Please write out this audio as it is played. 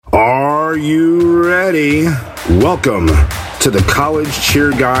Are you ready? Welcome to the College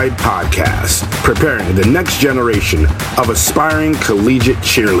Cheer Guide Podcast, preparing the next generation of aspiring collegiate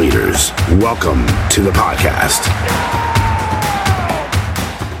cheerleaders. Welcome to the podcast.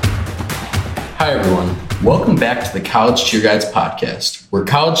 Hi, everyone. Welcome back to the College Cheer Guides Podcast, where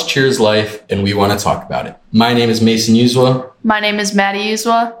college cheer is life and we want to talk about it. My name is Mason Uswa. My name is Maddie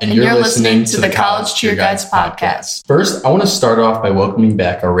Wisman, and you're listening to the College Cheer Guides Podcast. First, I want to start off by welcoming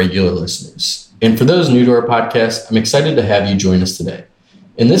back our regular listeners. And for those new to our podcast, I'm excited to have you join us today.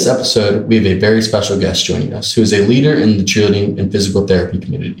 In this episode, we have a very special guest joining us who is a leader in the cheerleading and physical therapy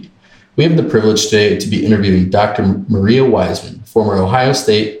community. We have the privilege today to be interviewing Dr. Maria Wisman, former Ohio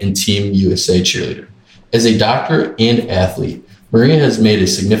State and Team USA cheerleader. As a doctor and athlete, Maria has made a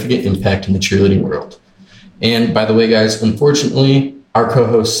significant impact in the cheerleading world. And by the way, guys, unfortunately, our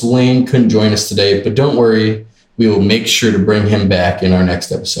co-host Lane couldn't join us today, but don't worry, we will make sure to bring him back in our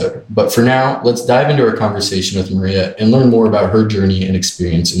next episode. But for now, let's dive into our conversation with Maria and learn more about her journey and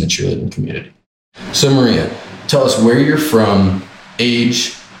experience in the cheerleading community. So Maria, tell us where you're from,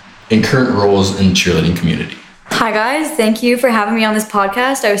 age, and current roles in the cheerleading community. Hi guys, thank you for having me on this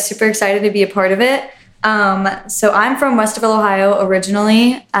podcast. I was super excited to be a part of it. So I'm from Westerville, Ohio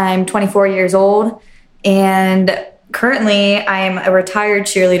originally. I'm 24 years old and currently I'm a retired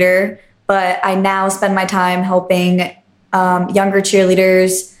cheerleader, but I now spend my time helping younger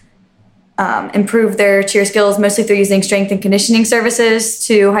cheerleaders improve their cheer skills, mostly through using strength and conditioning services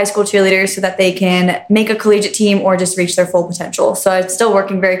to high school cheerleaders so that they can make a collegiate team or just reach their full potential. So I'm still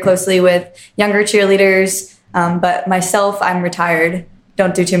working very closely with younger cheerleaders, but myself, I'm retired.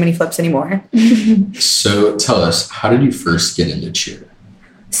 Don't do too many flips anymore. So tell us, how did you first get into cheer?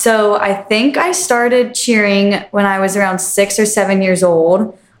 So I think I started cheering when I was around 6 or 7 years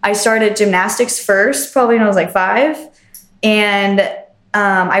old. I started gymnastics first, probably when I was like 5. And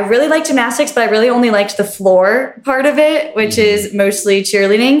I really liked gymnastics, but I really only liked the floor part of it, which is mostly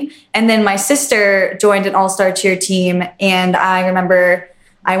cheerleading. And then my sister joined an all-star cheer team. And I remember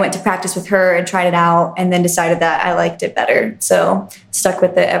I went to practice with her and tried it out and then decided that I liked it better. So stuck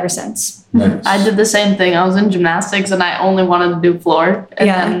with it ever since. Nice. I did the same thing. I was in gymnastics and I only wanted to do floor. And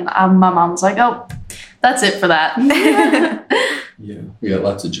then my mom was like, oh, that's it for that. Yeah, we got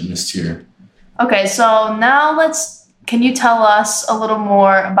lots of gymnasts here. Okay, so now can you tell us a little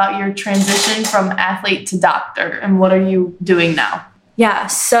more about your transition from athlete to doctor and what are you doing now? Yeah,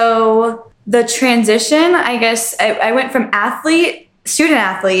 so the transition, I guess, I went from student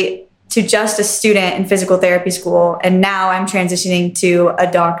athlete to just a student in physical therapy school. And now I'm transitioning to a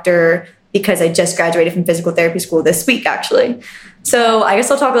doctor because I just graduated from physical therapy school this week, actually. So I guess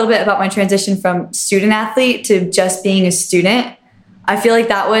I'll talk a little bit about my transition from student athlete to just being a student. I feel like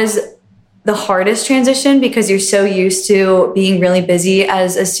that was the hardest transition because you're so used to being really busy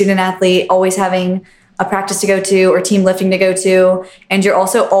as a student athlete, always having a practice to go to or team lifting to go to. And you're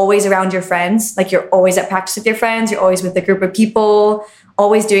also always around your friends. Like you're always at practice with your friends. You're always with a group of people,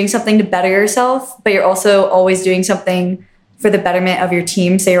 always doing something to better yourself, but you're also always doing something for the betterment of your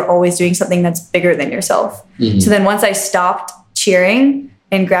team. So you're always doing something that's bigger than yourself. Mm-hmm. So then once I stopped cheering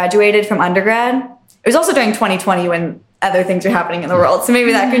and graduated from undergrad, it was also during 2020 when other things were happening in the world. So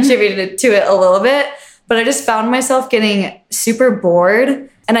maybe that contributed to it a little bit, but I just found myself getting super bored.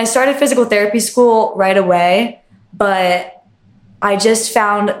 And I started physical therapy school right away, but I just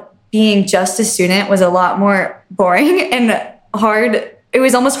found being just a student was a lot more boring and hard. It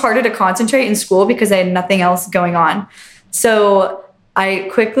was almost harder to concentrate in school because I had nothing else going on. So I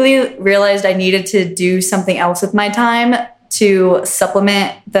quickly realized I needed to do something else with my time to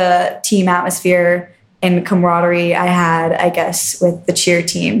supplement the team atmosphere and camaraderie I had, I guess, with the cheer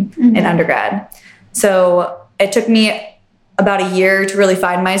team in undergrad. So it took me about a year to really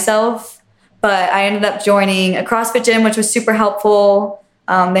find myself, but I ended up joining a CrossFit gym, which was super helpful.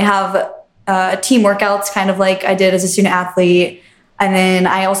 They have team workouts kind of like I did as a student athlete. And then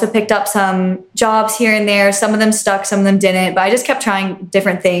I also picked up some jobs here and there. Some of them stuck, some of them didn't, but I just kept trying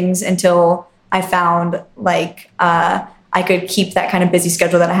different things until I found like I could keep that kind of busy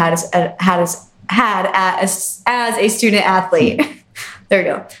schedule that I had as a student athlete. There we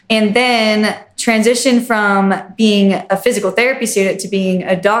go. And then transition from being a physical therapy student to being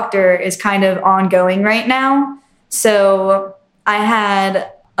a doctor is kind of ongoing right now. So I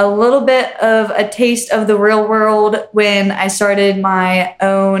had a little bit of a taste of the real world when I started my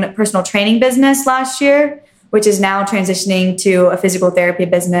own personal training business last year, which is now transitioning to a physical therapy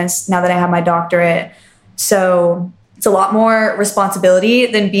business now that I have my doctorate. So it's a lot more responsibility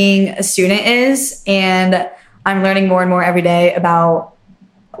than being a student is. And I'm learning more and more every day about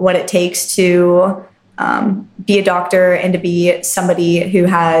what it takes to be a doctor and to be somebody who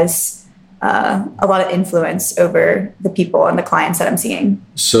has a lot of influence over the people and the clients that I'm seeing.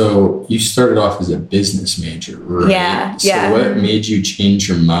 So you started off as a business major, right? Yeah. So what made you change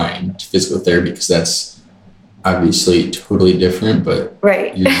your mind to physical therapy? Because that's obviously totally different, but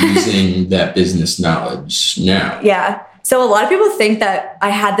right. You're using that business knowledge now. Yeah. So a lot of people think that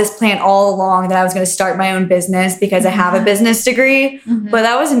I had this plan all along, that I was going to start my own business because I have a business degree, but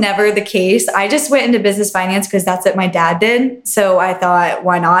that was never the case. I just went into business finance because that's what my dad did. So I thought,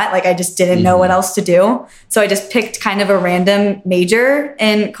 why not? Like, I just didn't know what else to do. So I just picked kind of a random major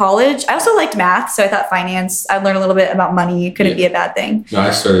in college. I also liked math. So I thought finance, I'd learn a little bit about money. Couldn't be a bad thing. No,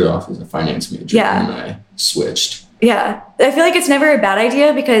 I started off as a finance major and I switched. Yeah. I feel like it's never a bad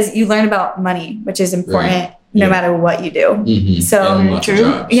idea because you learn about money, which is important no matter what you do. So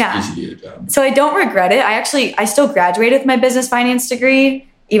true. Easy to get a job. So I don't regret it. I still graduated with my business finance degree,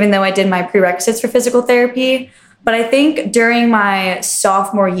 even though I did my prerequisites for physical therapy. But I think during my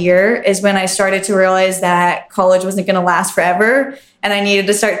sophomore year is when I started to realize that college wasn't going to last forever. And I needed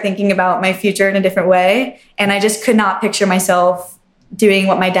to start thinking about my future in a different way. And I just could not picture myself doing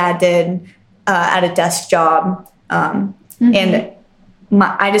what my dad did at a desk job. And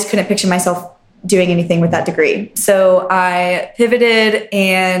I just couldn't picture myself doing anything with that degree. So I pivoted,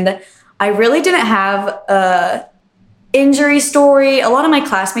 and I really didn't have a injury story. A lot of my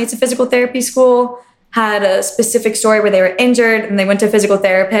classmates in physical therapy school had a specific story where they were injured and they went to a physical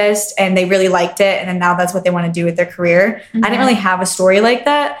therapist and they really liked it. And then now that's what they want to do with their career. I didn't really have a story like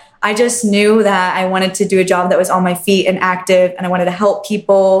that. I just knew that I wanted to do a job that was on my feet and active, and I wanted to help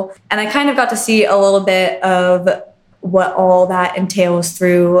people. And I kind of got to see a little bit of what all that entails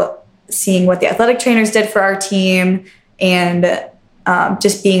through seeing what the athletic trainers did for our team and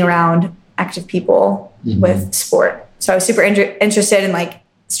just being around active people with sport. So I was super interested in like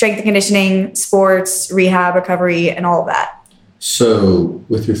strength and conditioning, sports, rehab, recovery, and all of that. So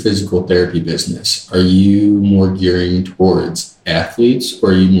with your physical therapy business, are you more gearing towards athletes, or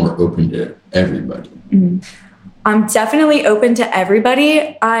are you more open to everybody? I'm definitely open to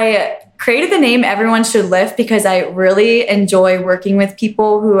everybody. I created the name Everyone Should Lift because I really enjoy working with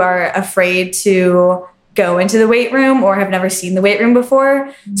people who are afraid to go into the weight room or have never seen the weight room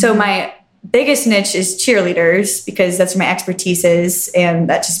before. So my biggest niche is cheerleaders because that's where my expertise is, and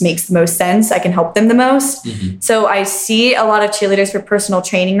that just makes the most sense. I can help them the most. So I see a lot of cheerleaders for personal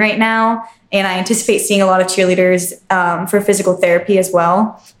training right now, and I anticipate seeing a lot of cheerleaders for physical therapy as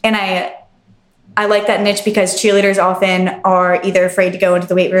well. And I like that niche because cheerleaders often are either afraid to go into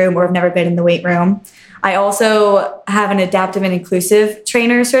the weight room or have never been in the weight room. I also have an adaptive and inclusive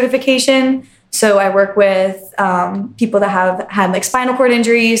trainer certification. So I work with people that have had like spinal cord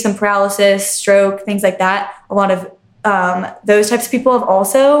injuries, some paralysis, stroke, things like that. A lot of those types of people have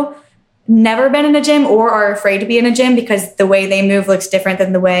also never been in a gym or are afraid to be in a gym because the way they move looks different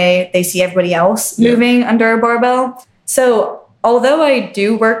than the way they see everybody else moving under a barbell. So although I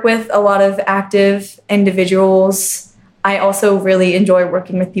do work with a lot of active individuals, I also really enjoy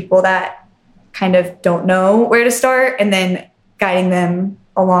working with people that kind of don't know where to start and then guiding them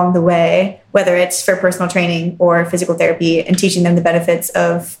along the way, whether it's for personal training or physical therapy, and teaching them the benefits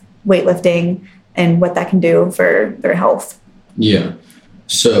of weightlifting and what that can do for their health. Yeah.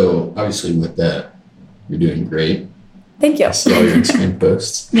 So obviously with that, you're doing great. Thank you. I saw your Instagram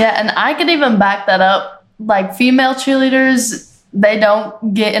posts. Yeah, and I could even back that up. Like female cheerleaders, they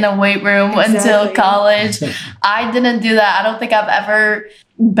don't get in a weight room until college. I didn't do that. I don't think I've ever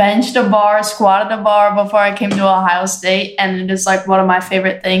benched a bar, squatted a bar before I came to Ohio State. And it is like one of my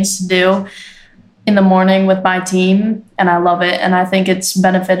favorite things to do in the morning with my team. And I love it. And I think it's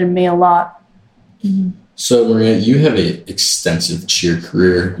benefited me a lot. So Maria, you have an extensive cheer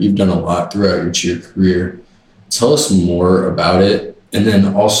career. You've done a lot throughout your cheer career. Tell us more about it. And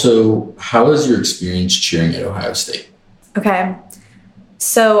then also, how has your experience cheering at Ohio State? Okay.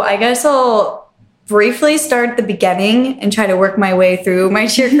 So I guess I'll briefly start at the beginning and try to work my way through my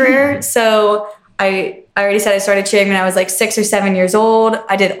cheer career. So I already said I started cheering when I was like 6 or 7 years old.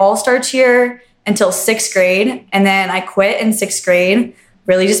 I did all-star cheer until 6th grade. And then I quit in 6th grade,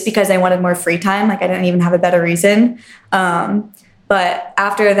 really just because I wanted more free time. Like I didn't even have a better reason. But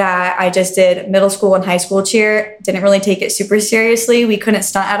after that, I just did middle school and high school cheer. Didn't really take it super seriously. We couldn't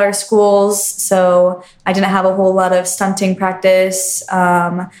stunt at our schools, so I didn't have a whole lot of stunting practice.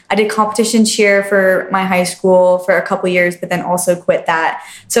 I did competition cheer for my high school for a couple years, but then also quit that.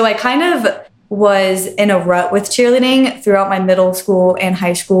 So I kind of was in a rut with cheerleading throughout my middle school and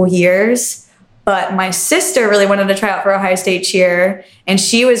high school years. But my sister really wanted to try out for Ohio State cheer, and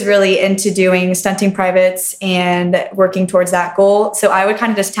she was really into doing stunting privates and working towards that goal. So I would kind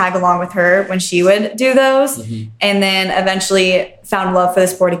of just tag along with her when she would do those, and then eventually found love for the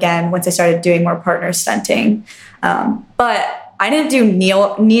sport again once I started doing more partner stunting. But I didn't do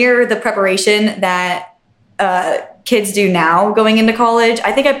near the preparation that kids do now going into college.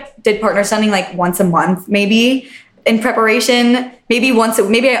 I think I did partner stunting like once a month, maybe. In preparation, maybe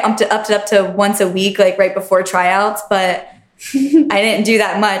I upped it up to once a week, like right before tryouts, but I didn't do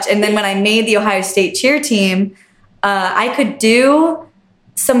that much. And then when I made the Ohio State cheer team, I could do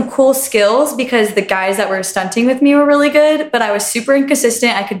some cool skills because the guys that were stunting with me were really good, but I was super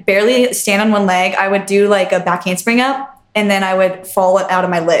inconsistent. I could barely stand on one leg. I would do like a back handspring up, and then I would fall out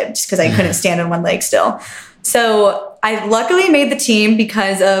of my lib just because I couldn't stand on one leg still. So I luckily made the team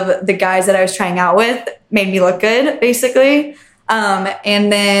because of the guys that I was trying out with made me look good, basically.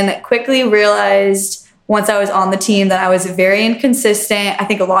 And then quickly realized once I was on the team that I was very inconsistent. I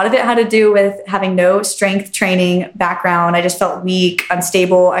think a lot of it had to do with having no strength training background. I just felt weak,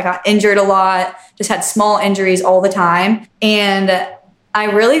 unstable. I got injured a lot, just had small injuries all the time. And I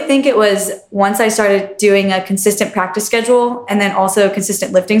really think it was once I started doing a consistent practice schedule and then also a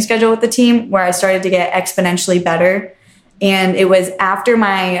consistent lifting schedule with the team where I started to get exponentially better. And it was after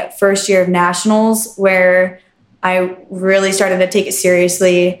my first year of nationals where I really started to take it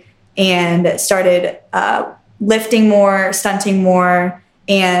seriously and started lifting more, stunting more.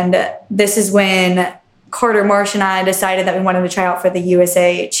 And this is when Carter Marsh and I decided that we wanted to try out for the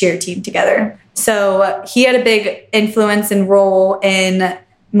USA cheer team together. So he had a big influence and role in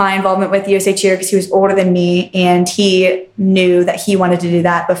my involvement with USA Cheer because he was older than me and he knew that he wanted to do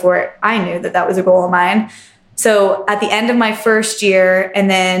that before I knew that that was a goal of mine. So at the end of my first year and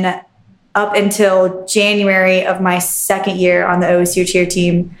then up until January of my second year on the OSU cheer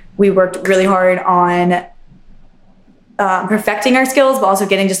team, we worked really hard on perfecting our skills, but also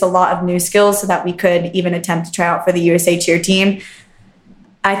getting just a lot of new skills so that we could even attempt to try out for the USA cheer team.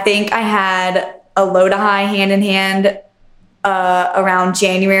 I think I had a low to high hand in hand around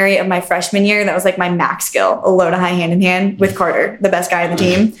January of my freshman year. That was like my max skill, a low to high hand in hand with Carter, the best guy on the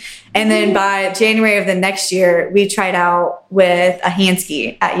team. And then by January of the next year, we tried out with a hand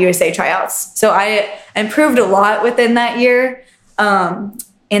ski at USA tryouts. So I improved a lot within that year. And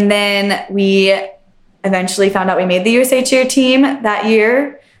then we eventually found out we made the USA cheer team that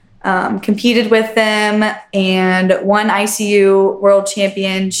year. Competed with them and won ICU World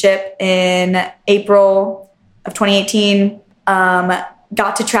Championship in April of 2018.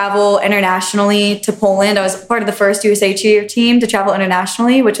 Got to travel internationally to Poland. I was part of the first USA cheer team to travel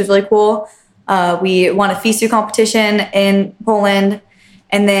internationally, which was really cool. We won a FISU competition in Poland.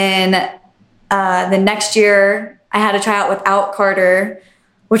 And then the next year I had to try out without Carter,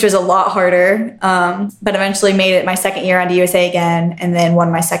 which was a lot harder, but eventually made it my second year on the USA again, and then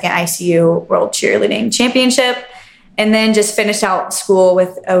won my second ICU World Cheerleading Championship, and then just finished out school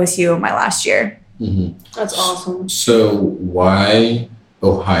with OSU my last year. Mm-hmm. That's awesome. So why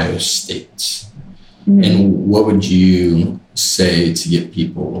Ohio State? Mm-hmm. And what would you say to get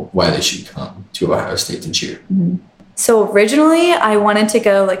people why they should come to Ohio State to cheer? Mm-hmm. So originally I wanted to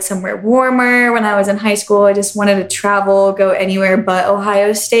go like somewhere warmer when I was in high school. I just wanted to travel, go anywhere but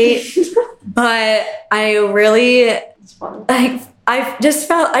Ohio State. But I really, like, I just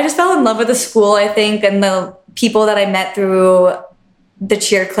fell in love with the school, I think, and the people that I met through the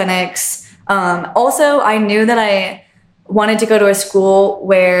cheer clinics. Also, I knew that I wanted to go to a school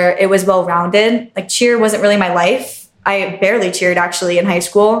where it was well-rounded. Like cheer wasn't really my life. I barely cheered actually in high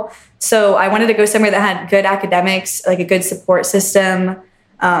school. So I wanted to go somewhere that had good academics, like a good support system,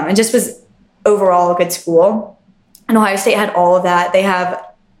 and just was overall a good school. And Ohio State had all of that. They have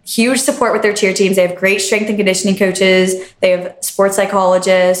huge support with their cheer teams. They have great strength and conditioning coaches. They have sports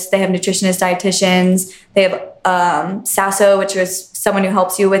psychologists. They have nutritionists, dietitians. They have SASO, which is someone who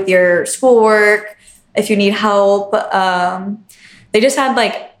helps you with your schoolwork if you need help. They just had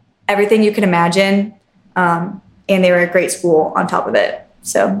like everything you can imagine. And they were a great school on top of it.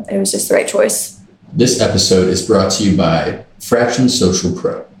 So it was just the right choice. This episode is brought to you by Fraction Social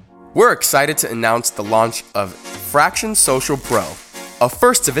Pro. We're excited to announce the launch of Fraction Social Pro, a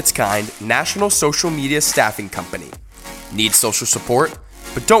first of its kind national social media staffing company. Need social support,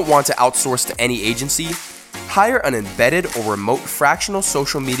 but don't want to outsource to any agency? Hire an embedded or remote fractional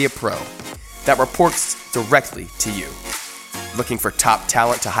social media pro that reports directly to you. Looking for top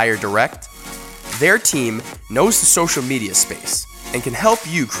talent to hire direct? Their team knows the social media space and can help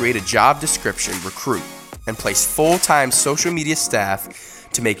you create a job description, recruit, and place full-time social media staff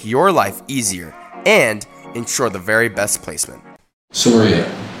to make your life easier and ensure the very best placement. So Maria,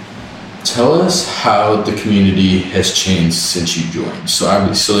 Tell us how the community has changed since you joined. So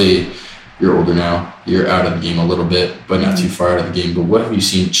obviously you're older now, you're out of the game a little bit, but not too far out of the game. But what have you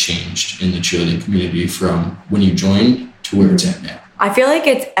seen changed in the cheerleading community from when you joined to where it's at now? I feel like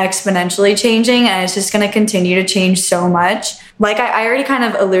it's exponentially changing, and it's just going to continue to change so much. Like I already kind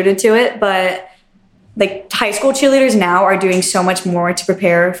of alluded to it, but like high school cheerleaders now are doing so much more to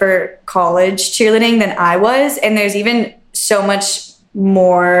prepare for college cheerleading than I was. And there's even so much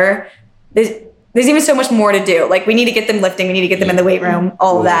more. There's even so much more to do. Like we need to get them lifting. We need to get them in the weight room,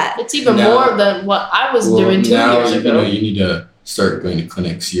 all of that. It's even more than what I was doing 2 years ago. You need to start going to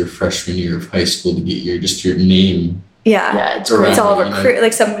clinics your freshman year of high school to get your name. Yeah, it's all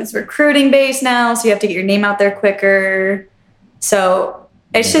like some of it's recruiting based now. So you have to get your name out there quicker. So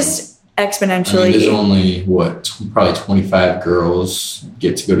it's just exponentially. There's only probably 25 girls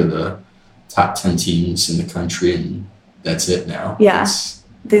get to go to the top 10 teams in the country, and that's it now. Yeah,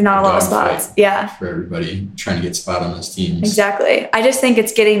 there's not a lot of spots. Yeah, for everybody trying to get a spot on those teams. Exactly. I just think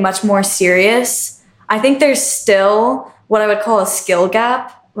it's getting much more serious. I think there's still what I would call a skill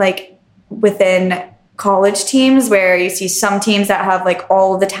gap, like within college teams, where you see some teams that have like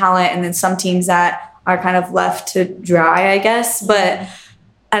all of the talent, and then some teams that are kind of left to dry, I guess.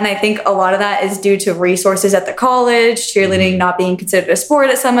 And I think a lot of that is due to resources at the college, cheerleading not being considered a sport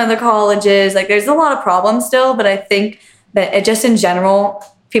at some of the colleges. Like there's a lot of problems still, but I think that it just in general,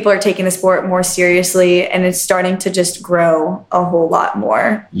 people are taking the sport more seriously, and it's starting to just grow a whole lot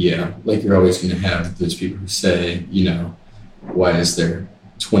more. Yeah, like you're always going to have those people who say, why is there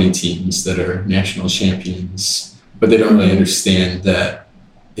 20 teams that are national champions? But they don't really understand that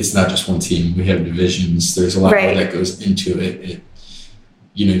it's not just one team. We have divisions. There's a lot more that goes into it.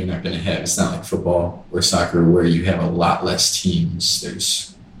 You're not going to have, it's not like football or soccer where you have a lot less teams.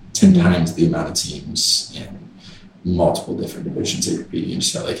 There's 10 times the amount of teams and multiple different divisions that you're competing in.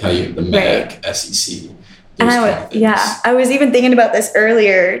 So like how you have the MAC, SEC. And I was even thinking about this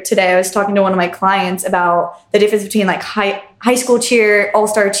earlier today. I was talking to one of my clients about the difference between like high school cheer,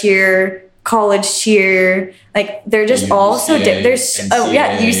 all-star cheer, college cheer. Like they're just all so different. There's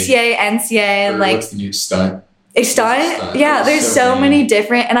UCA, NCA, like what's the new stunt? Stunt? Yeah, there's so many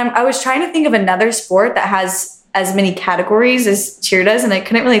different. And I was trying to think of another sport that has as many categories as cheer does, and I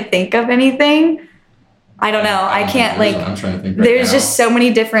couldn't really think of anything. I don't know. I can't I'm trying to think there's just so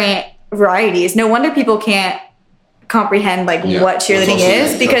many different varieties. No wonder people can't comprehend what cheerleading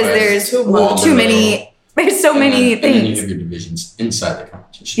is, because there's too many. There's so many things. And then you have your divisions inside the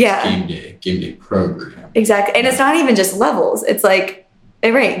competition. Yeah. Game day program. Exactly. And it's not even just levels. It's like,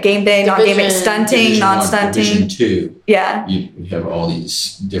 game day, non-game day, stunting, non-stunting. Division 2. Yeah. You have all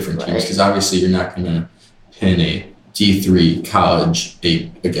these different teams, because obviously you're not going to pin a D3 college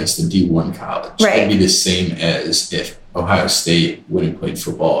against a D1 college. Right. It'd be the same as if Ohio State went and played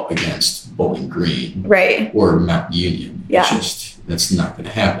football against Bowling Green. Right. Or Mount Union. Yeah. That's not going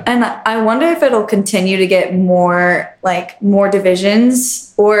to happen. And I wonder if it'll continue to get more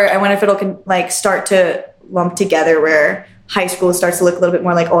divisions, or I wonder if it'll start to lump together where high school starts to look a little bit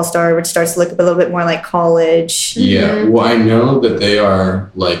more like all-star, which starts to look a little bit more like college. Yeah. Well, I know that they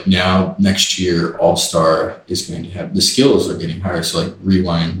are now next year, all-star is going to have, the skills are getting higher. So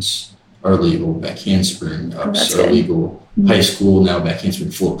rewinds are legal, back handspring ups are legal. Mm-hmm. High school now, back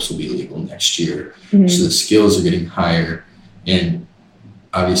handspring flips will be legal next year. Mm-hmm. So the skills are getting higher. And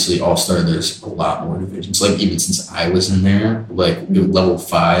obviously all-star, there's a lot more divisions. Even since I was in there, level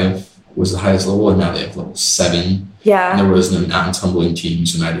 5 was the highest level, and now they have level 7. Yeah. And there was no non-tumbling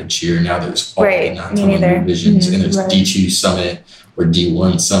teams when I did cheer. Now there's all the non-tumbling divisions, and there's D2 Summit or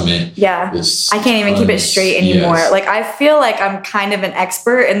D1 Summit. Yeah. I can't even keep it straight anymore. Yes. I feel like I'm kind of an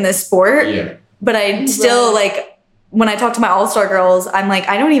expert in this sport, but I still when I talk to my all-star girls, I'm like,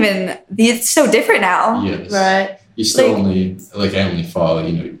 I don't even, it's so different now. Yes. Right. You still only, I only follow,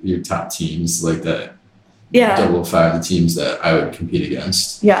 your top teams that. Yeah. 005, the teams that I would compete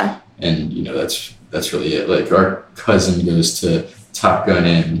against. Yeah. And, that's really it. Our cousin goes to Top Gun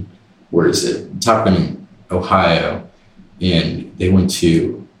in Ohio, and they went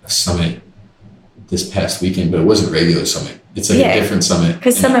to a summit this past weekend, but it wasn't a regular summit. It's a different summit.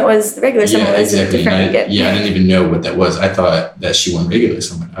 Because the regular summit was a different weekend. I didn't even know what that was. I thought that she won regular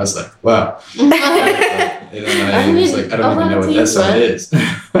summit. I was like, wow. And then I was like, I don't even know what that summit is.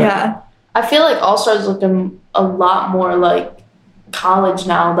 Yeah. I feel like All-Star's looking a lot more like college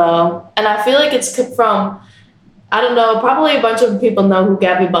now, though. And I feel like it's from, I don't know, probably a bunch of people know who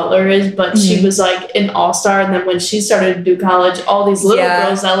Gabby Butler is, but she was an All-Star. And then when she started to do college, all these little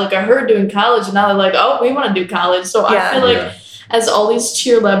girls that look at her doing college, and now they're like, oh, we want to do college. So I feel like as all these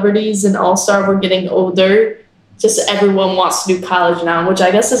cheer celebrities and All-Star were getting older, just everyone wants to do college now, which I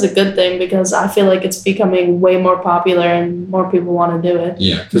guess is a good thing because I feel like it's becoming way more popular and more people want to do it.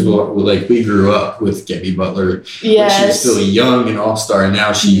 Yeah, because we grew up with Gabby Butler. Yes. She was still young and all-star, and now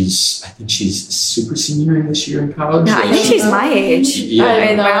I think she's a super senior this year in college. Yeah, I think she's my age.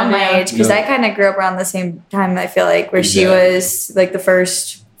 Yeah. Around my age, because I kind of grew up around the same time, I feel like, where she was like the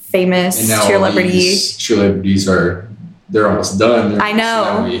first famous cheerleaders they're almost done. I know.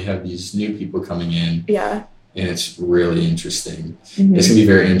 So now we have these new people coming in. Yeah. And it's really interesting. Mm-hmm. It's going to be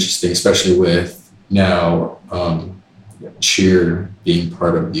very interesting, especially with now cheer being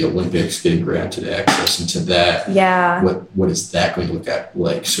part of the Olympics, getting granted access into that. Yeah. What is that going to look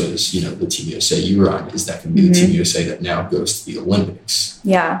like? So is, the Team USA you were on, is that going to be the Team USA that now goes to the Olympics?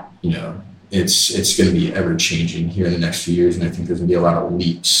 Yeah. It's going to be ever changing here in the next few years. And I think there's going to be a lot of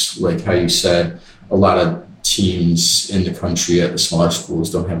leaps, like how you said, a lot of teams in the country at the smaller schools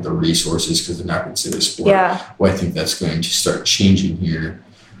don't have the resources because they're not considered a sport. Yeah. Well, I think that's going to start changing here,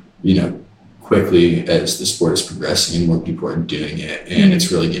 quickly as the sport is progressing and more people are doing it, and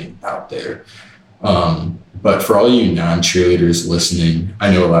it's really getting out there. But for all you non-cheerleaders listening,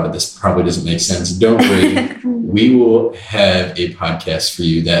 I know a lot of this probably doesn't make sense. Don't worry. We will have a podcast for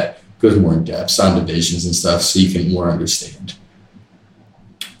you that goes more in depth on divisions and stuff so you can more understand.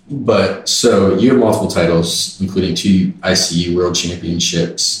 But so you have multiple titles, including 2 ICU World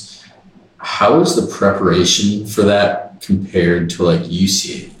Championships. How is the preparation for that compared to like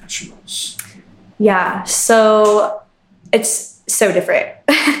UCA nationals? Yeah, so it's so different.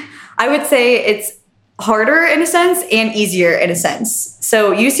 I would say it's harder in a sense and easier in a sense.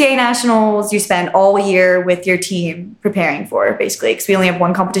 So UCA nationals, you spend all year with your team preparing for, basically, because we only have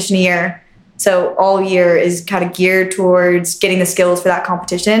one competition a year. So all year is kind of geared towards getting the skills for that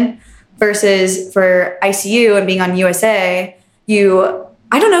competition, versus for ICU and being on USA,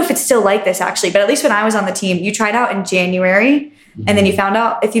 I don't know if it's still like this actually, but at least when I was on the team, you tried out in January, and then you found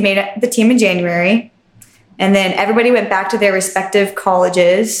out if you made the team in January, and then everybody went back to their respective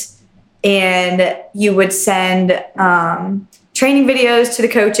colleges, and you would send training videos to the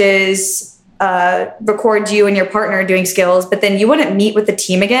coaches, record you and your partner doing skills, but then you wouldn't meet with the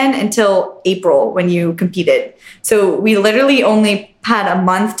team again until April when you competed. So we literally only had a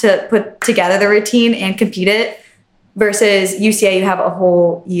month to put together the routine and compete it, versus UCA, you have a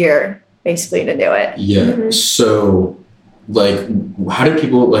whole year basically to do it. Yeah. So how did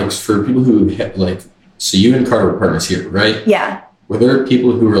people, for people who so you and Carter were partners here, right? Yeah. Were there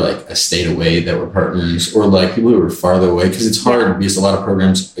people who were a state away that were partners, or people who were farther away? Because it's hard because a lot of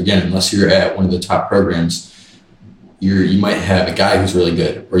programs, again, unless you're at one of the top programs, you might have a guy who's really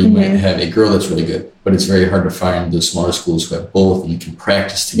good, or you might have a girl that's really good, but it's very hard to find the smaller schools who have both and can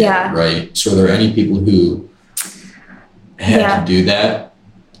practice together, right? So are there any people who had to do that?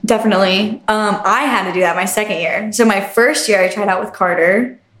 Definitely. I had to do that my second year. So my first year I tried out with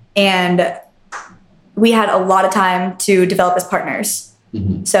Carter, and we had a lot of time to develop as partners.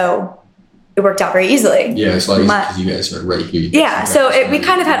 So it worked out very easily. Yeah, it's like because you guys are right here. Yeah, so we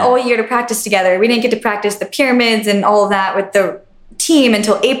kind of had all year to practice together. We didn't get to practice the pyramids and all of that with the team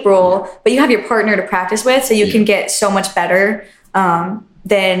until April, but you have your partner to practice with, so you can get so much better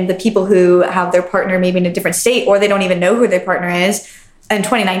than the people who have their partner maybe in a different state, or they don't even know who their partner is. In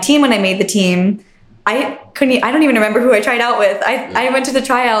 2019, when I made the team, I don't even remember who I tried out with. I went to the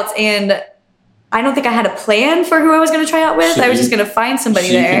tryouts, and I don't think I had a plan for who I was going to try out with. So I was just going to find somebody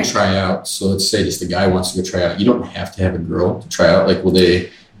there. You can try out. So let's say just the guy wants to go try out. You don't have to have a girl to try out. Will they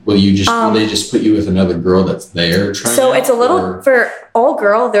just put you with another girl that's there trying so out? So it's a little, for all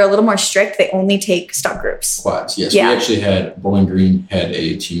girl, they're a little more strict. They only take stunt groups. Quads, yes. Yeah. We actually had, Bowling Green had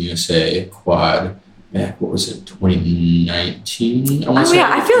a Team USA quad. What was it, 2019? I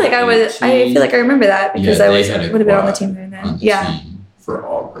feel like I remember that because I would have been on the team there then. Team for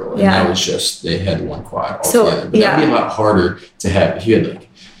all girl, and that was just, they had one quad altogether. But that'd be a lot harder to have if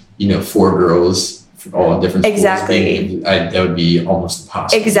you had 4 girls for all different schools. Exactly. That would be almost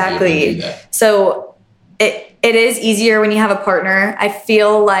impossible. Exactly. To do that. So it is easier when you have a partner. I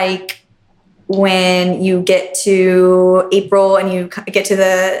feel like when you get to April and you get to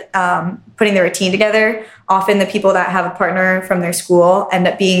the putting the routine together, often the people that have a partner from their school end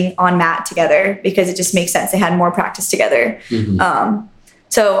up being on mat together because it just makes sense. They had more practice together.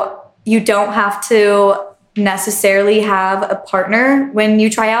 So you don't have to necessarily have a partner when you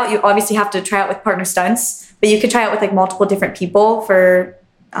try out. You obviously have to try out with partner stunts, but you could try out with multiple different people for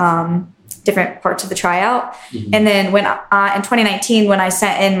different parts of the tryout. And then when in 2019, when I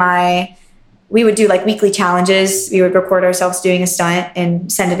sent in we would do weekly challenges. We would record ourselves doing a stunt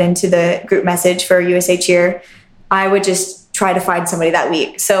and send it into the group message for USA Cheer. I would just try to find somebody that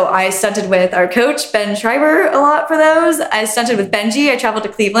week. So I stunted with our coach, Ben Schreiber, a lot for those. I stunted with Benji. I traveled to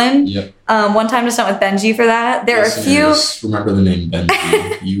Cleveland one time to stunt with Benji for that. There are a few. Remember the name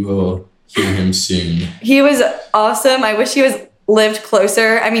Benji. You will hear him soon. He was awesome. I wish he lived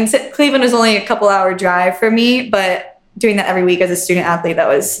closer. I mean, Cleveland was only a couple hour drive for me, but doing that every week as a student athlete,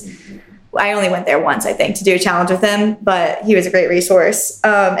 I only went there once, I think, to do a challenge with him, but he was a great resource.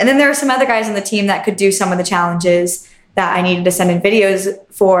 And then there were some other guys on the team that could do some of the challenges that I needed to send in videos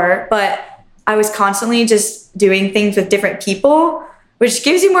for, but I was constantly just doing things with different people, which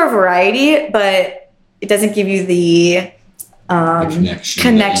gives you more variety, but it doesn't give you the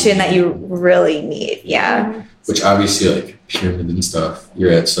connection that you really need. Yeah. Which obviously, like pyramid and stuff,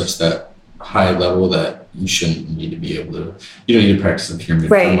 you're at such that high level that you shouldn't need to be able to, you don't need to practice the pyramid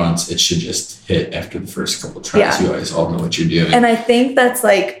for months. It should just hit after the first couple tries. Yeah. You guys all know what you're doing. And I think that's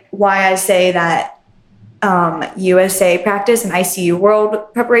like why I say that USA practice and ICU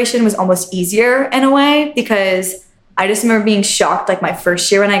world preparation was almost easier in a way, because I just remember being shocked, like my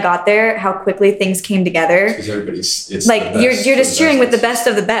first year when I got there, how quickly things came together. Because it's like you're just cheering with the best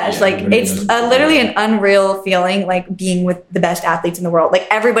of the best. Yeah, like it's literally an unreal feeling, like being with the best athletes in the world. Like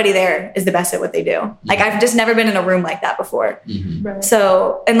everybody there is the best at what they do. Yeah. Like I've just never been in a room like that before. Mm-hmm. Right.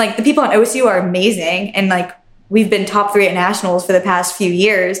 So, and like the people on OSU are amazing, and like we've been top 3 at nationals for the past few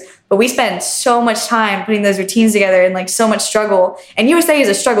years, but we spend so much time putting those routines together and like so much struggle. And USA is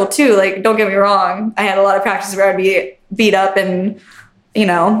a struggle too. Like, don't get me wrong. I had a lot of practices where I'd be beat up and,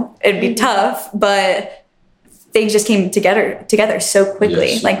 it'd be tough, but things just came together so quickly.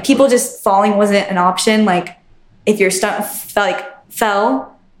 Yes. Like people just falling wasn't an option. Like if your stunt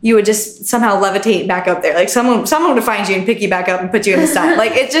fell, you would just somehow levitate back up there. Like someone would find you and pick you back up and put you in the stunt.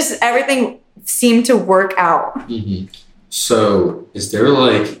 Like it just, everything seemed to work out. Mm-hmm. So is there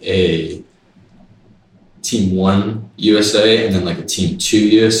like a team 1 USA and then like a team 2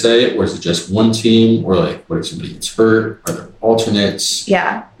 USA, or is it just one team, or like what if somebody gets hurt? Are there alternates?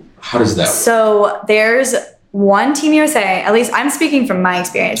 Yeah. How does that work? So there's one team USA, at least I'm speaking from my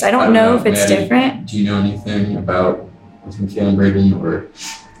experience. I don't know if it's different. Do you know anything about with Michaela and Braden, or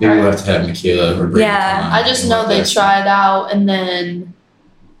maybe we'll have to have Michaela or Braden? Yeah, I just know they tried out and then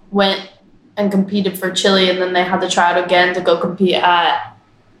went and competed for Chile, and then they had to try out again to go compete at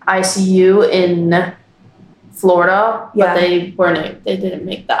ICU in Florida, but they didn't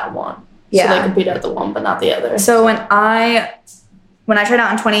make that one. Yeah. So they competed at the one, but not the other. So when I tried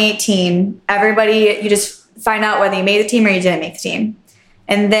out in 2018, you just find out whether you made the team or you didn't make the team.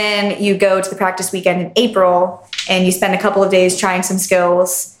 And then you go to the practice weekend in April and you spend a couple of days trying some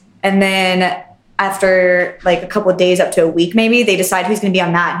skills. And then after like a couple of days up to a week, maybe they decide who's going to be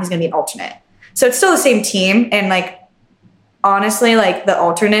on mat and who's going to be an alternate. So it's still the same team. And like, honestly, like the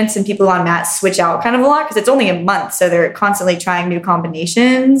alternates and people on mat switch out kind of a lot because it's only a month. So they're constantly trying new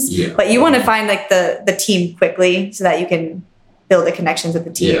combinations, but you want to find like the team quickly so that you can build the connections with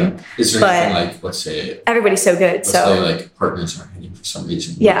the team. Yeah. Is there anything like, let's say everybody's so good. Let's say like partners aren't hitting for some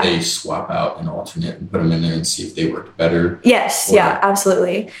reason. Yeah. They swap out an alternate and put them in there and see if they work better. Yes. Yeah,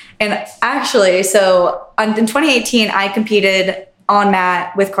 absolutely. And actually, so in 2018, I competed on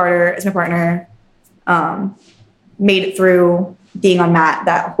mat with Carter as my partner. Made it through being on mat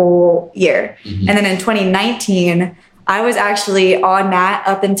that whole year. Mm-hmm. And then in 2019, I was actually on mat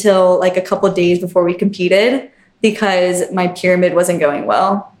up until like a couple of days before we competed because my pyramid wasn't going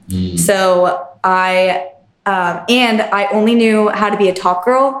well. Mm. So I only knew how to be a top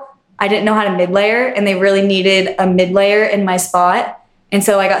girl. I didn't know how to mid-layer, and they really needed a mid-layer in my spot. And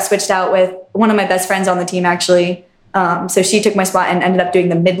so I got switched out with one of my best friends on the team, actually. So she took my spot and ended up doing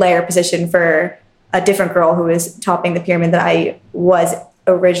the mid-layer position for a different girl who was topping the pyramid that I was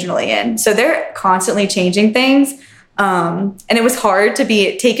originally in. So they're constantly changing things. And it was hard to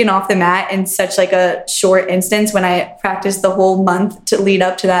be taken off the mat in such like a short instance when I practiced the whole month to lead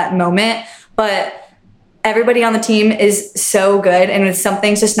up to that moment. But everybody on the team is so good. And if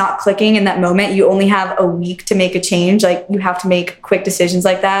something's just not clicking in that moment, you only have a week to make a change. Like you have to make quick decisions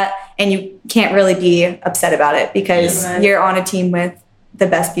like that. And you can't really be upset about it because you're on a team with the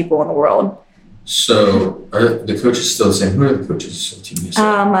best people in the world. So are the coaches still the same? Who are the coaches of Team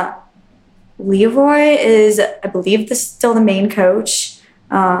USA? Leroy is, I believe, still the main coach.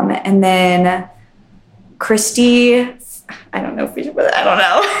 And then Christy, I don't know if we should put that. I don't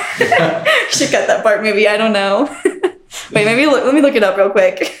know. We should cut that part maybe. I don't know. Wait, maybe let me look it up real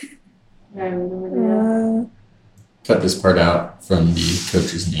quick. Cut this part out from the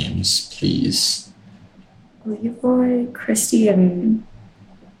coaches' names, please. Leroy, Christy, and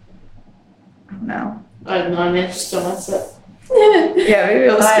I don't know. I have no idea. Still mess up. Yeah, maybe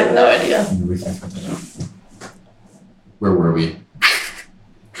we'll skip I have no idea. Maybe we can cut that out. Where were we?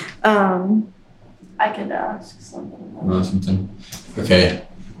 I could ask something. Okay,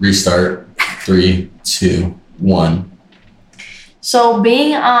 restart. 3, 2, 1. So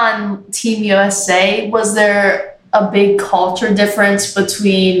being on Team USA, was there a big culture difference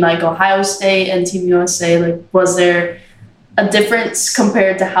between like Ohio State and Team USA? Like, was there a difference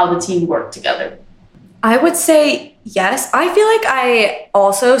compared to how the team worked together? I would say yes. I feel like I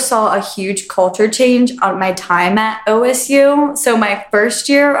also saw a huge culture change on my time at OSU. So my first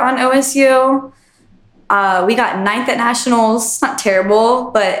year on OSU, we got 9th at nationals. It's not terrible,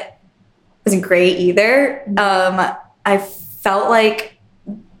 but it wasn't great either. I felt like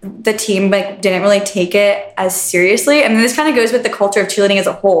the team like didn't really take it as seriously. I mean, this kind of goes with the culture of cheerleading as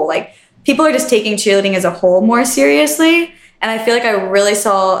a whole. Like, people are just taking cheerleading as a whole more seriously. And I feel like I really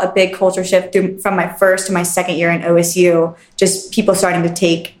saw a big culture shift from my first to my second year in OSU, just people starting to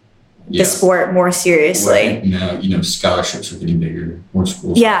take the sport more seriously. Well, now, scholarships are getting bigger, more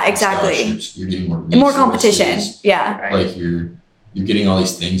schools. Yeah, exactly. You're getting more resources. More competition. Yeah. Right. Like you're getting all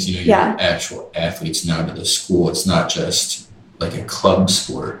these things, you're actual athletes now to the school. It's not just like a club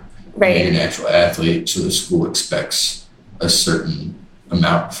sport. Right. You're an actual athlete, so the school expects a certain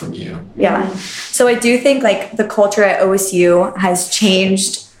amount from you. Yeah. So I do think like the culture at OSU has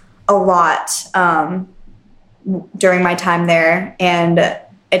changed a lot during my time there, and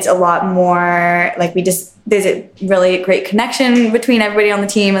it's a lot more like there's a really great connection between everybody on the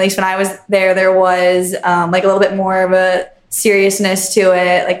team. At least when I was there was like a little bit more of a seriousness to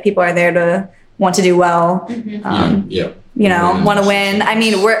it. Like, people are there to want to do well. Want to win. I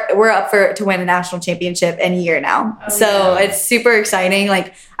mean, we're up to win a national championship any year now. It's super exciting.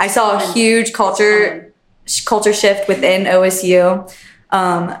 Like, I saw a huge culture shift within OSU.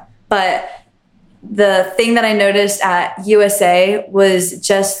 But the thing that I noticed at USA was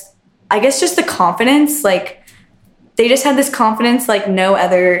just the confidence. Like, they just had this confidence like no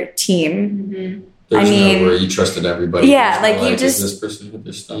other team. There's where you trusted everybody. Yeah, like you just is this person hit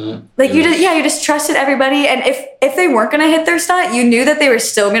their stunt? Like you just trusted everybody, and if they weren't gonna hit their stunt, you knew that they were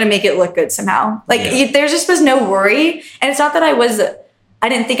still gonna make it look good somehow. Like there just was no worry, and it's not that I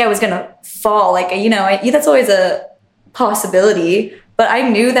didn't think I was gonna fall. Like that's always a possibility, but I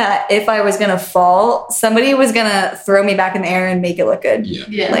knew that if I was gonna fall, somebody was gonna throw me back in the air and make it look good.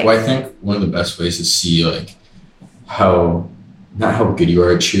 Yeah. Well, I think one of the best ways to see like not how good you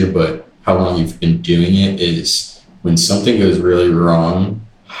are at cheer, but how long you've been doing it is when something goes really wrong,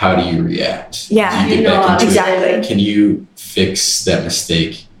 how do you react? Yeah, do you get back into exactly. it? Can you fix that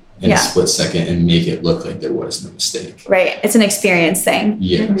mistake in a split second and make it look like there was no mistake? Right. It's an experience thing.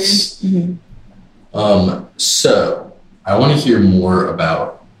 Yes. So I want to hear more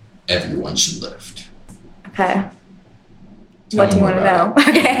about Everyone Should Lift. Okay. What do you want to know?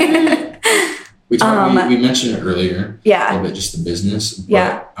 Okay. We mentioned it earlier, a little bit, just the business,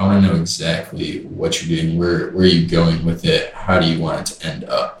 but I want to know exactly what you're doing. Where are you going with it? How do you want it to end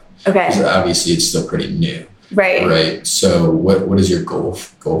up? Okay. Because obviously it's still pretty new. Right. Right. So what is your goal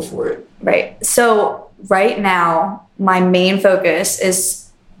for it? Right. So right now, my main focus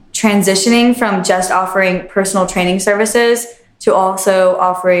is transitioning from just offering personal training services to also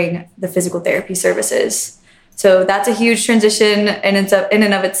offering the physical therapy services. So that's a huge transition in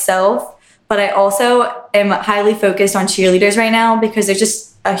and of itself. But I also am highly focused on cheerleaders right now because there's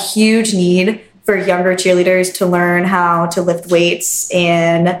just a huge need for younger cheerleaders to learn how to lift weights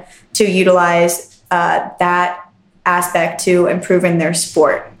and to utilize that aspect to improve in their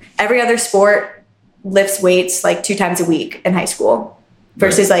sport. Every other sport lifts weights like 2 times a week in high school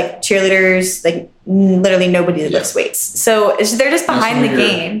versus like cheerleaders, like literally nobody lifts weights. So they're just behind the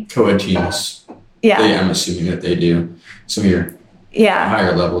game. Co-ed teams. I'm assuming that they do. Some of your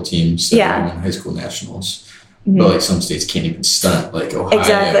higher level teams that win high school nationals. But like some states can't even stunt, like Ohio.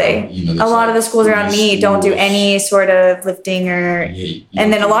 Exactly. A lot of the schools around me don't do any sort of lifting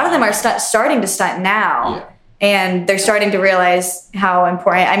and then a lot of them are starting to stunt now. Yeah. And they're starting to realize how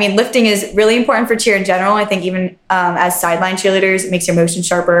important. I mean, lifting is really important for cheer in general. I think even as sideline cheerleaders, it makes your motion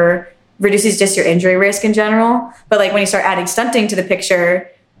sharper, reduces just your injury risk in general. But like when you start adding stunting to the picture,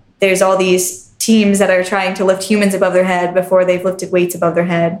 there's all these teams that are trying to lift humans above their head before they've lifted weights above their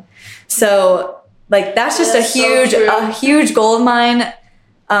head. So like that's just a huge goal of mine.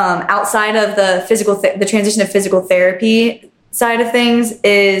 Outside of the transition to physical therapy side of things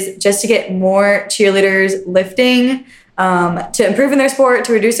is just to get more cheerleaders lifting, to improve in their sport,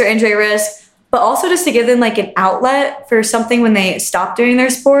 to reduce their injury risk, but also just to give them like an outlet for something when they stop doing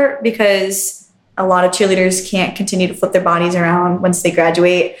their sport, because a lot of cheerleaders can't continue to flip their bodies around once they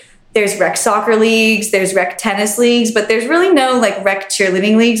graduate. There's rec soccer leagues, there's rec tennis leagues, but there's really no like rec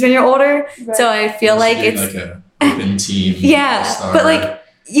cheerleading leagues when you're older. Right. So I feel like it's like open team. Yeah, but like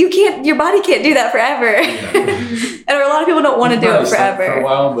your body can't do that forever. And a lot of people don't want to do it forever. For a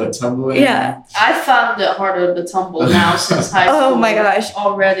while, but tumbling. Yeah. I found it harder to tumble now since high school. Oh my gosh.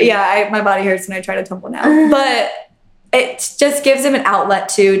 Already. Yeah, my body hurts when I try to tumble now. But it just gives them an outlet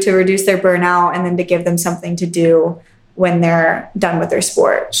to reduce their burnout and then to give them something to do when they're done with their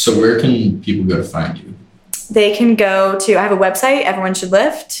sport. So where can people go to find you? They can go to, I have a website, Everyone Should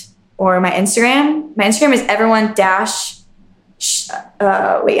Lift, or my Instagram. My Instagram is it's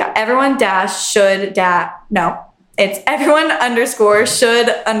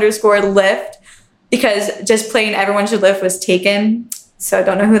everyone_should_lift, because just plain Everyone Should Lift was taken. So I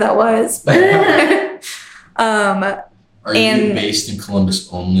don't know who that was. Are you based in Columbus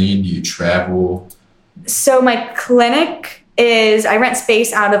only? Do you travel? So my clinic is, I rent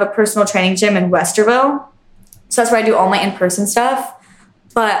space out of a personal training gym in Westerville. So that's where I do all my in-person stuff.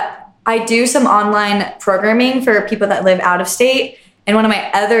 But I do some online programming for people that live out of state. And one of my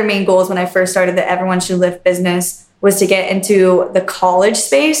other main goals when I first started the Everyone Should Lift business was to get into the college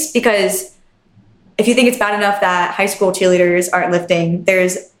space, because if you think it's bad enough that high school cheerleaders aren't lifting,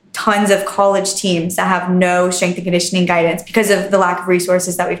 there's tons of college teams that have no strength and conditioning guidance because of the lack of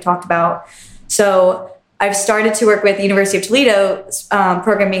resources that we've talked about. So I've started to work with the University of Toledo,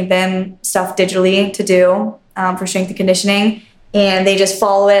 programming them stuff digitally to do for strength and conditioning. And they just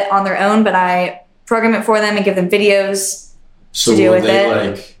follow it on their own, but I program it for them and give them videos to do with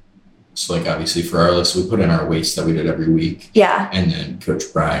it. So obviously for our list, we put in our weights that we did every week. Yeah. And then Coach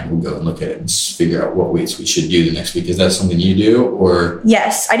Brian will go and look at it and figure out what weights we should do the next week. Is that something you do, or?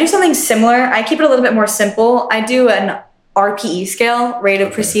 Yes, I do something similar. I keep it a little bit more simple. I do an RPE scale, rate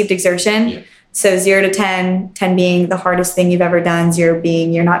of perceived exertion. Yeah. So 0 to 10, 10 being the hardest thing you've ever done, 0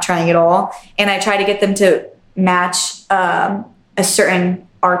 being you're not trying at all. And I try to get them to match a certain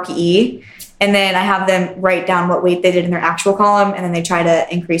RPE. And then I have them write down what weight they did in their actual column, and then they try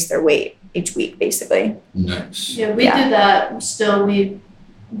to increase their weight each week, basically. Nice. Yeah, we do that still. We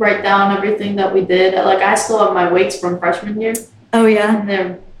write down everything that we did. Like, I still have my weights from freshman year. Oh, yeah. And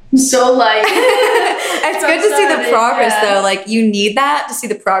they're so light. It's good to see the progress, though. Like, you need that to see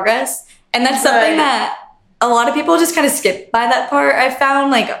the progress. And that's something that a lot of people just kind of skip by that part. I found,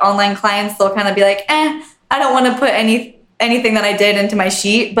 like, online clients, they'll kind of be like, I don't want to put anything that I did into my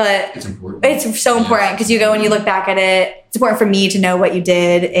sheet, but it's important. It's so important, because you go and you look back at it. It's important for me to know what you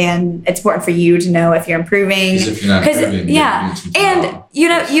did, and it's important for you to know if you're improving. Because if you're not improving, and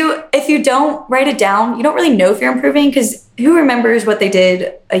if you don't write it down, you don't really know if you're improving, because who remembers what they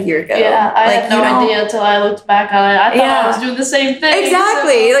did a year ago? Yeah, I had no idea until I looked back on it. I thought I was doing the same thing.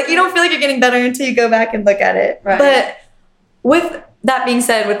 Exactly. So. Like, you don't feel like you're getting better until you go back and look at it. Right. But with that being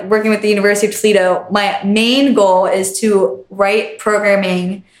said, with working with the University of Toledo, my main goal is to write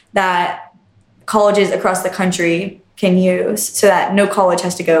programming that colleges across the country can use, so that no college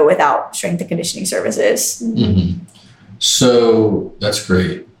has to go without strength and conditioning services. Mm-hmm. So that's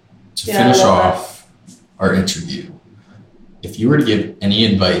great. To finish off our interview, if you were to give any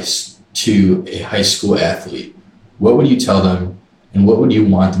advice to a high school athlete, what would you tell them, and what would you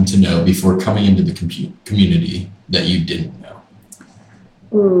want them to know before coming into the community that you didn't know?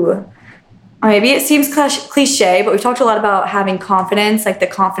 Ooh, maybe it seems cliche, but we've talked a lot about having confidence, like the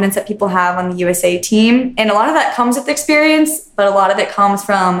confidence that people have on the USA team. And a lot of that comes with experience, but a lot of it comes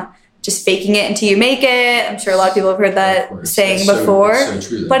from just faking it until you make it. I'm sure a lot of people have heard that saying before,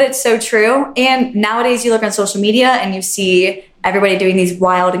 but it's so true. And nowadays you look on social media and you see everybody doing these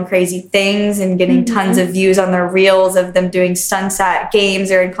wild and crazy things and getting tons of views on their reels of them doing sunset games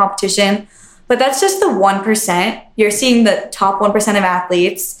or in competition. But that's just the 1%. You're seeing the top 1% of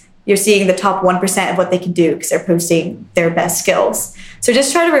athletes. You're seeing the top 1% of what they can do because they're posting their best skills. So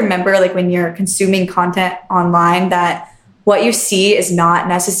just try to remember, like, when you're consuming content online, that what you see is not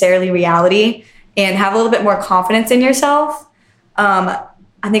necessarily reality, and have a little bit more confidence in yourself.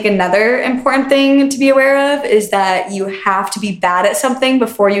 I think another important thing to be aware of is that you have to be bad at something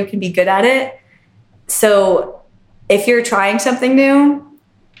before you can be good at it. So if you're trying something new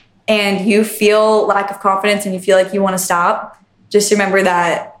and you feel lack of confidence and you feel like you want to stop, just remember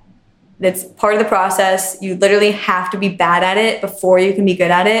that it's part of the process. You literally have to be bad at it before you can be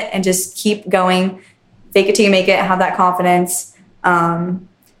good at it, and just keep going. Fake it till you make it, have that confidence.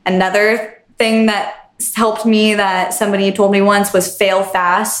 Another thing that helped me that somebody told me once was fail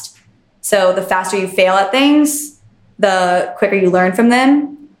fast. So the faster you fail at things, the quicker you learn from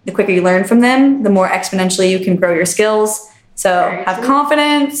them. The quicker you learn from them, the more exponentially you can grow your skills. So have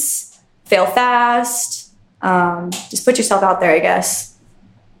confidence, fail fast, just put yourself out there, I guess.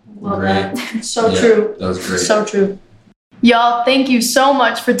 Love that. So true. That was great. So true. Y'all, thank you so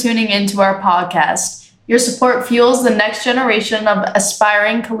much for tuning into our podcast. Your support fuels the next generation of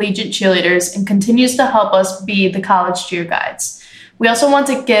aspiring collegiate cheerleaders and continues to help us be the college cheer guides. We also want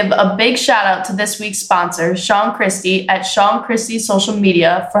to give a big shout out to this week's sponsor, Sean Christie at Sean Christie Social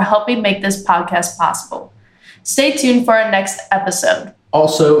Media, for helping make this podcast possible. Stay tuned for our next episode.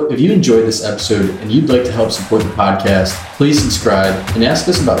 Also, if you enjoyed this episode and you'd like to help support the podcast, please subscribe and ask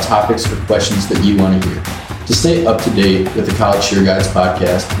us about topics or questions that you want to hear. To stay up to date with the College Cheer Guides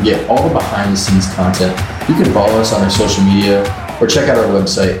podcast and get all the behind-the-scenes content, you can follow us on our social media or check out our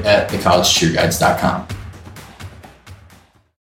website at thecollegecheerguides.com.